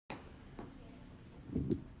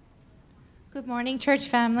Good morning, church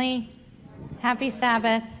family. Happy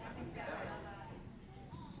Sabbath.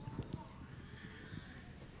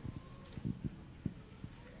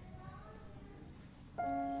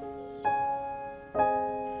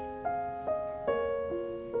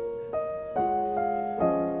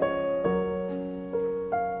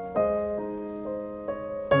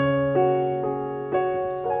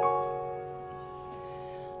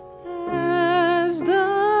 As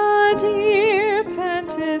the deer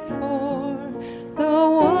panteth for the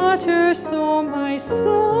water, so my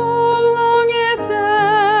soul longeth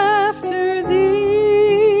after thee.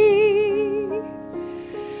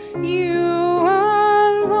 You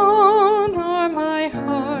alone are my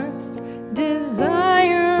heart's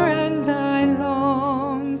desire, and I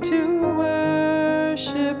long to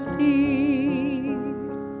worship thee.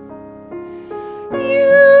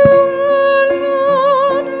 You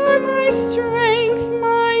alone are my strength,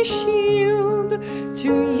 my shield.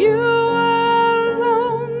 To you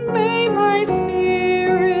alone may my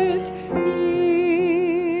spirit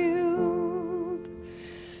yield.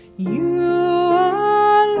 You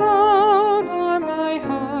alone are my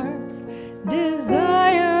heart's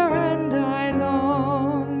desire, and I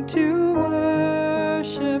long to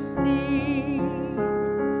worship thee.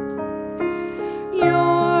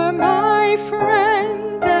 You're my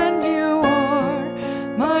friend and you are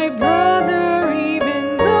my brother,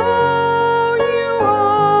 even though you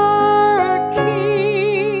are a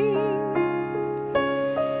king.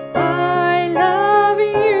 I love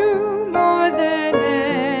you more than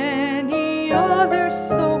any other,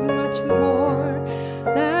 so much more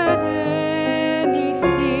than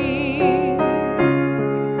anything.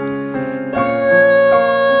 You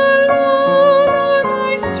alone are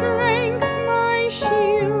my strength, my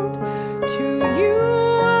shield. To you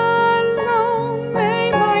alone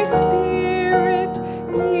may my spirit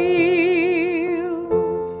yield.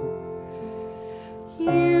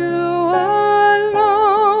 You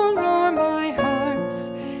alone are my heart's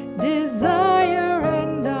desire,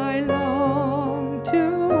 and I long to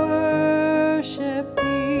worship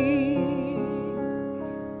thee.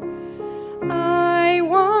 I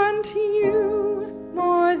want you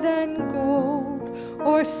more than gold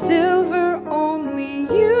or silver, only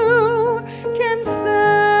you can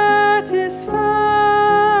satisfy.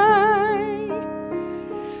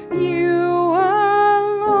 You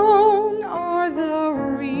alone are the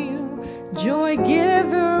real joy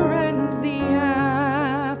giver and the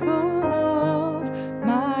apple of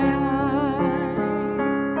my eye.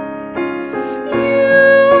 You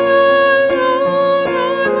alone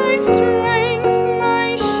are my strength,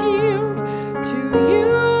 my shield. To you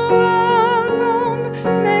alone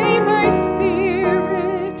may my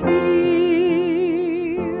spirit yield.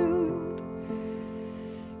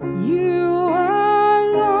 You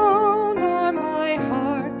alone are my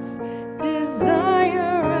heart's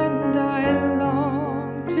desire, and I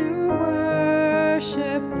long to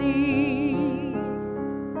worship thee.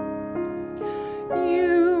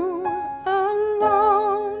 You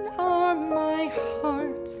alone are my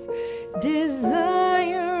heart's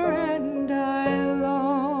desire, and I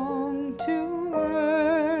long to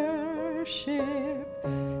worship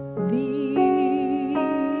thee.